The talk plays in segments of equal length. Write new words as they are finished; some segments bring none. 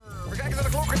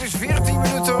is 14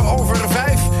 minuten over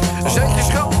 5. Zet je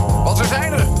schrap, want ze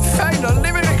zijn er. Fijne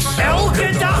Limericks. Elke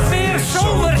dag weer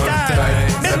zomertijd.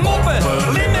 Met moppen,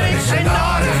 limericks en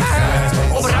narigheid.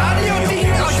 Op Radio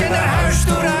 10 als je naar huis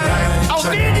toe rijdt.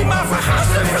 Alweer die maar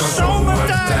vergaste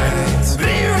zomertijd.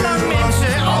 3 uur lang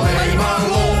mensen, alleen maar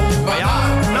lol. Maar ja,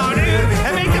 na een uur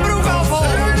heb ik de broek al vol.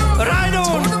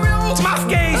 Rijdoen,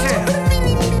 mafkezen.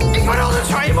 Ik word altijd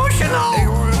zo emotional.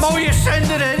 Mooie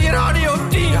zender, hè, die Radio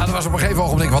 10. Ja, er was op een gegeven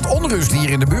ogenblik wat onrust hier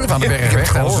in de buurt aan de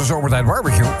Bergweg tijdens de zomertijd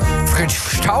barbecue.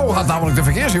 Frits Stouw had namelijk de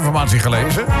verkeersinformatie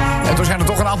gelezen. En toen zijn er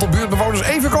toch een aantal buurtbewoners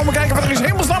even komen kijken wat er is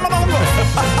hemelsnaam aan de hand was.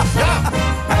 Ja,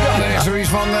 er is zoiets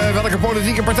van welke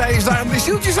politieke partij is daar de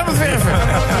zieltjes aan het werven.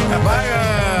 Maar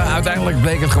uiteindelijk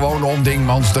bleek het gewoon om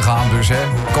dingmans te gaan. Dus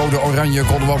code oranje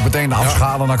konden we ook meteen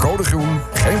afschalen naar code groen.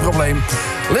 Geen probleem.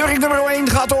 Limerick nummer 1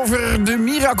 gaat over de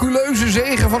miraculeuze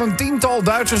zege van een tiental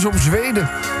Duitsers op Zweden.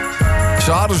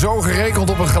 Ze hadden zo gerekend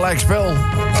op een gelijkspel.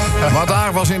 Maar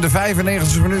daar was in de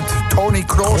 95e minuut Toni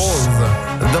Kroos,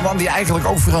 de man die eigenlijk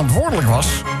ook verantwoordelijk was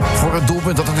voor het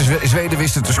doelpunt dat de Zweden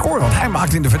wisten te scoren. Want hij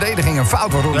maakte in de verdediging een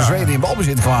fout waardoor de Zweden in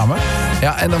balbezit kwamen.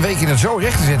 Ja, en dan weet je het zo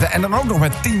recht te zetten. En dan ook nog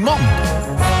met 10 man.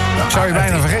 Zou je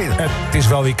bijna vergeten. Het is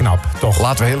wel weer knap, toch?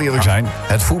 Laten we heel eerlijk zijn.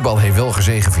 Het voetbal heeft wel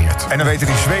gezegevierd. En dan weten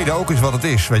die Zweden ook eens wat het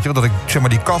is. Weet je, dat ik, zeg maar,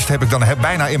 die kast heb ik dan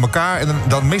bijna in elkaar. En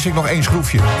dan mis ik nog 1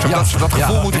 schroefje. Dat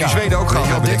gevoel moeten die Zweden ook gaan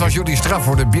hebben. Dit was jullie straf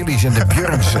voor de Billies en de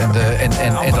Björns.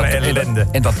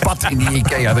 En dat pad in die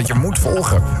Ikea dat je moet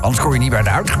volgen. Anders kom je niet bij de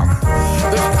uitgang.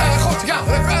 Dus, goed,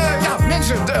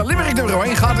 mensen. Limerick nummer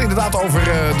 1 gaat inderdaad over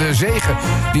de zege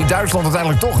die Duitsland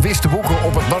uiteindelijk toch wist te boeken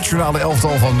op het nationale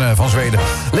elftal van Zweden.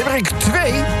 Limerick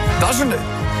 2, dat is een... moet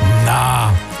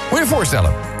je je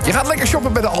voorstellen. Je gaat lekker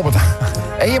shoppen bij de Albert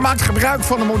en je maakt gebruik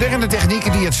van de moderne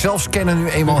technieken die het zelfscannen nu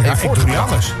eenmaal heeft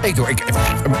voortgebracht.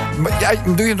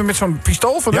 Doe je het met zo'n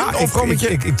pistool van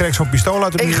ik trek zo'n pistool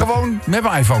uit de muur. Gewoon met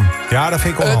mijn iPhone. Ja, dat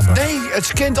vind ik onhandig. Nee, het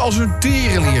scant als een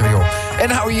tierenlier, joh. En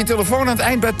dan hou je je telefoon aan het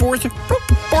eind bij het poortje. Ploep,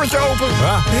 poortje open.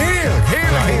 Ja.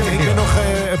 Heerlijk. Ik ben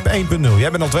nog 1.0.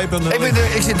 Jij bent al 2.0.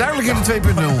 Ik zit duidelijk in de 2.0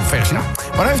 versie. Maar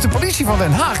dan heeft de politie van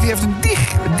Den Haag, die heeft een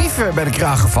dief bij de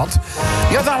kraag gevat.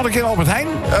 Die had namelijk in Albert Heijn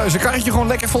zijn karretje gewoon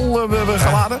lekker vol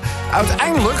geladen.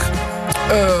 Uiteindelijk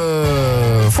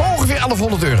voor ongeveer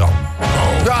 €1100.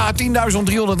 Ja,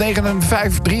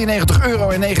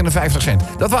 €10.393,59.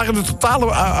 Dat waren de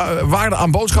totale waarde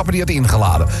aan boodschappen die had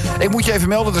ingeladen. Ik moet je even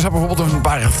melden, er zat bijvoorbeeld een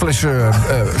paar flessen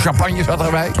champagne zat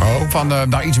erbij. Van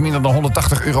iets minder dan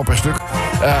 €180 per stuk.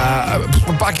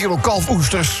 Een paar kilo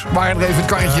kalfoesters waren er even het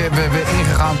karretje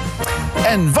ingegaan.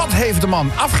 En wat heeft de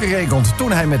man afgerekend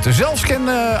toen hij met de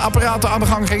zelfscanapparaten aan de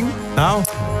gang ging? Nou?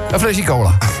 Een flesje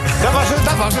cola. Dat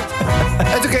was het. En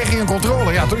toen kreeg hij een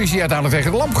controle. Ja, toen is hij uiteindelijk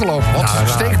tegen de lamp gelopen. Want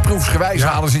steekproefsgewijs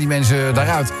halen ze die mensen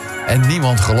daaruit. En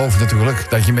niemand gelooft natuurlijk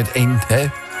dat je met één...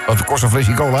 wat kost een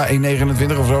flesje cola?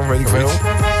 1,29 of zo, weet ik veel.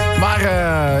 Maar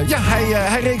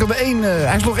hij rekende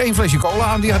hij sloeg 1 flesje cola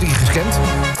aan, die had hij gescand.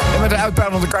 En met een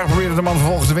uitpuilende kar probeerde de man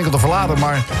vervolgens de winkel te verladen.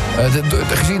 Maar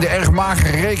gezien de erg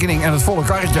magere rekening en het volle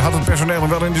karretje had het personeel hem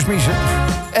wel in de smiezen.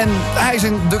 En hij is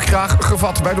in de kraag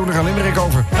gevat. Wij doen er een Limerick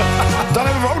over. Dan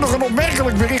hebben we ook nog een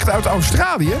opmerkelijk bericht uit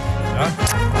Australië. Ja.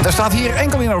 Daar staat hier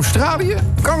enkel in Australië.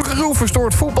 Kangeroe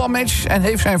verstoort voetbalmatch en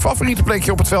heeft zijn favoriete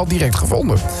plekje op het veld direct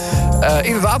gevonden.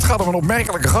 Inderdaad gaat om een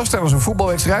opmerkelijke gast tijdens een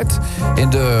voetbalwedstrijd in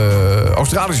de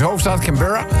Australische hoofdstad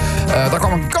Canberra. Daar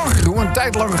kwam een kangeroe een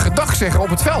tijd lang gedag zeggen op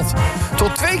het veld.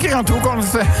 Tot 2 keer aan toe kwam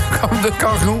de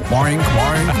kangeroe. Moink.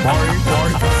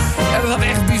 En dat had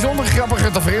echt bijzonder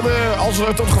grappige tafereelen als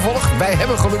tot gevolg. Wij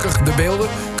hebben gelukkig de beelden.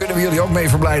 Kunnen we jullie ook mee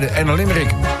verblijden. En een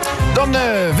Limerick. Dan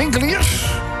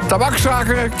winkeliers.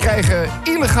 Tabakszaken krijgen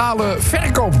illegale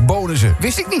verkoopbonussen.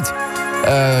 Wist ik niet.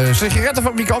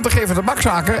 Sigarettenfabrikanten geven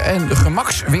tabakzaken en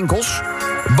gemakswinkels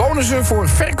bonussen voor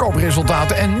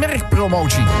verkoopresultaten en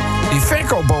merkpromotie. Die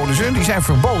verkoopbonussen die zijn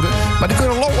verboden, maar die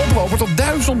kunnen oplopen tot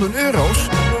duizenden euro's.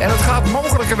 En het gaat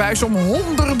mogelijkerwijs om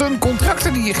honderden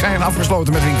contracten die zijn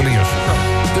afgesloten met winkeliers.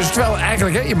 Dus terwijl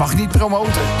eigenlijk, je mag niet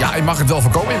promoten. Ja, je mag het wel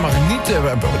verkopen, je mag het niet...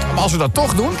 maar als ze dat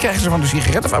toch doen, krijgen ze van de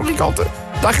sigarettenfabrikanten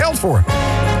daar geld voor.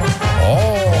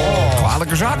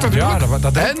 Kwalijke zaak natuurlijk. Ja,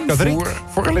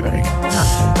 voor een Limerick. Ja.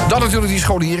 Dan natuurlijk die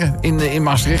scholieren in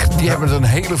Maastricht. Die hebben een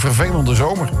hele vervelende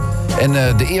zomer.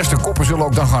 En de eerste koppen zullen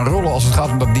ook dan gaan rollen als het gaat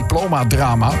om dat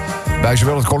diplomadrama. Bij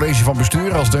zowel het college van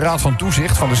bestuur als de raad van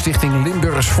toezicht van de stichting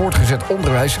Limburgs Voortgezet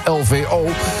Onderwijs, LVO,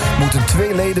 moeten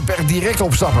 2 leden per direct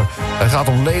opstappen. Het gaat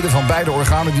om leden van beide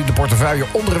organen die de portefeuille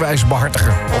onderwijs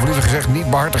behartigen. Of liever gezegd niet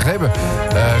behartigd hebben.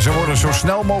 Ze worden zo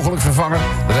snel mogelijk vervangen.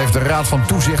 Dat heeft de raad van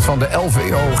toezicht van de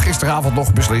LVO gisteravond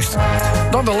nog beslist.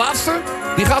 Dan de laatste.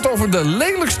 Die gaat over de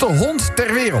lelijkste hond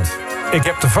ter wereld. Ik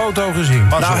heb de foto gezien.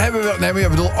 Nou hebben we... Nee, maar ik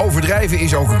bedoel, overdrijven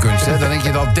is ook een kunst. Hè? Dan denk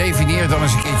je dat definieert dan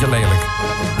eens een keertje lelijk.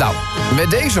 Nou, met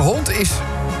deze hond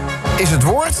is het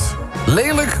woord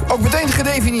lelijk ook meteen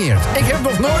gedefinieerd. Ik heb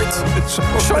nog nooit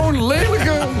zo'n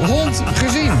lelijke hond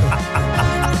gezien.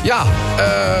 Ja,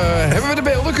 hebben we de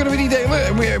beelden? Kunnen we die delen?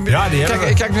 Ja, die hebben we.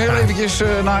 Ik kijk nu heel eventjes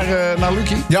naar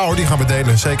Lucie. Ja hoor, die gaan we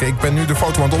delen. Zeker. Ik ben nu de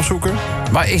foto aan het opzoeken.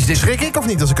 Maar is dit... Schrik ik of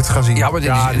niet als ik het ga zien? Ja, maar dit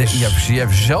is... Ja, precies. Je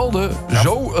hebt zelden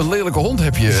zo'n lelijke hond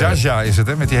heb je. Jaja is het,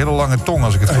 hè? Met die hele lange tong,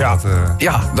 als ik het goed had.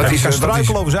 Ja, dat is... Hij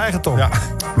struikelt over zijn eigen tong. Ja.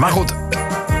 Maar goed,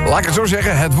 laat ik het zo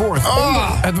zeggen. Het woord,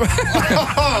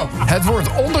 het woord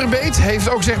onderbeet heeft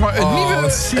ook zeg maar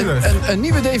een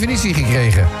nieuwe definitie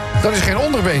gekregen. Dat is geen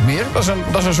onderbeet meer.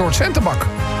 Dat is een soort centenbak.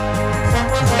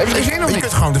 Heb je het gezien of niet? Je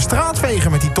kunt gewoon de straat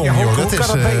vegen met die tong, joh. Hoe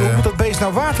moet dat beest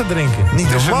nou water drinken? Niet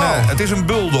normaal. Het is een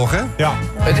bulldog, hè? Ja.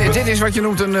 Dit is wat je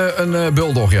noemt een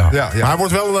bulldog, ja. Ja. Maar hij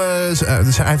wordt wel... er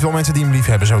zijn veel mensen die hem lief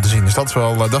hebben, zo te zien. Dus dat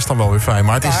is dan wel weer fijn.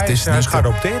 Maar het is hij niet... is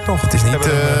geadopteerd nog. Het is niet...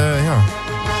 ja.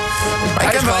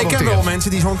 Maar ik ken wel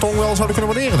mensen die zo'n tong wel zouden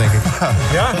kunnen waarderen, denk ik.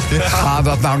 Ja? Ga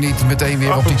dat nou niet meteen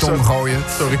weer op die tong gooien.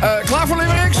 Sorry. Klaar voor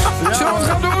Limericks? Zullen we het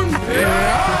gaan doen? Ja!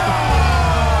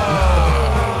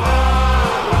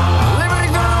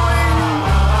 Limerick nummer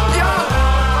 1. Ja!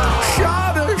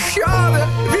 Schade.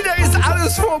 Wieder is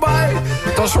alles voorbij.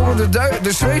 Dan zongen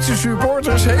de Zweedse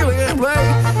supporters heel erg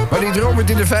blij. Maar die droom werd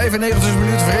in de 95e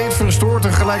minuut vreed verstoord.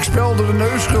 Een gelijkspel door de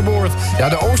neus geboord. Ja,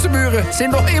 de Oosterburen zijn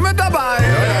nog immer daarbij.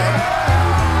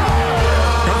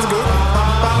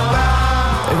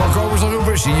 Ik wil komen zo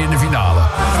roepen, zie je in de finale.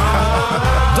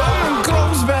 Dan een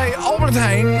klant bij Albert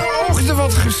Heijn oogde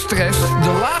wat gestrest.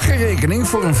 De lage rekening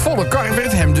voor een volle kar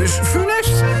werd hem dus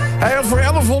funest. Hij had voor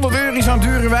 1100 euro's aan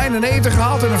dure wijn en eten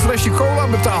gehaald en een flesje cola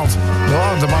betaald.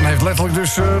 Ja, de man heeft letterlijk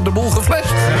dus de boel geflesd.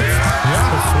 Ja,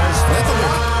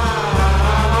 letterlijk.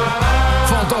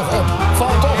 Valt toch op.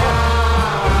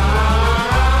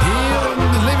 Hier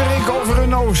een limerick over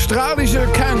een Australische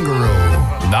kangaroo.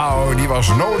 Nou, die was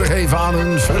nodig even aan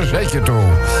een verzetje toe.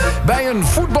 Bij een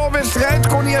voetbalwedstrijd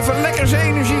kon hij even lekker zijn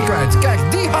energie kwijt. Kijk,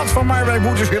 die had van mij bij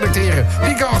moeten selecteren.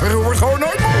 Die kangaroo wordt gewoon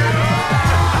nooit moe.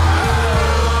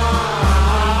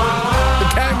 De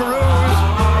kangaroos.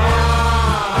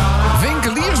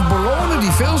 Winkeliers belonen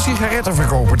die veel sigaretten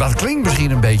verkopen. Dat klinkt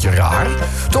misschien een beetje raar.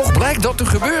 Toch blijkt dat te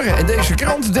gebeuren. En deze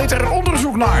krant deed er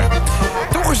onderzoek naar.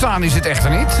 Toegestaan is het echter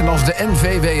niet. En als de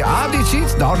NVWA dit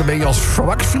ziet, nou, dan ben je als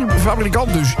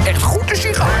tabaksfabrikant dus echt goed te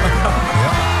sigaar.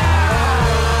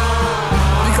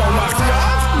 Die komen achter je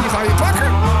aan. Die gaan je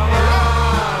pakken.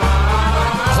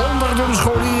 Honderden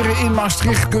scholieren in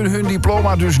Maastricht kunnen hun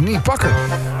diploma dus niet pakken.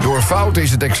 Door fouten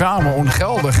is het examen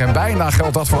ongeldig en bijna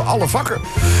geldt dat voor alle vakken.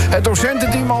 Het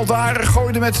docententeam al daar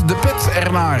gooide met de pet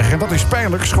ernaar. En dat is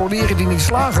pijnlijk, scholieren die niet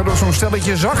slagen door zo'n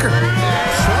stelletje zakken.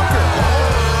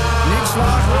 Niet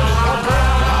slagen, zakken.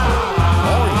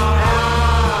 Mooi.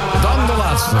 Dan de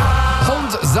laatste.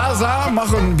 Hond Zaza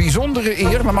mag een bijzondere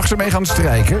eer, maar mag ze mee gaan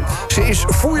strijken. Ze is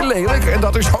foeilelijk en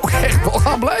dat is ook echt wel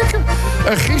gaan blijken.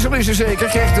 Een griezel is ze zeker,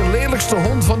 kreeg de lelijkste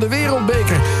hond van de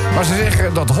wereldbeker. Maar ze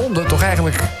zeggen dat honden toch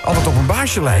eigenlijk altijd op een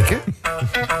baasje lijken.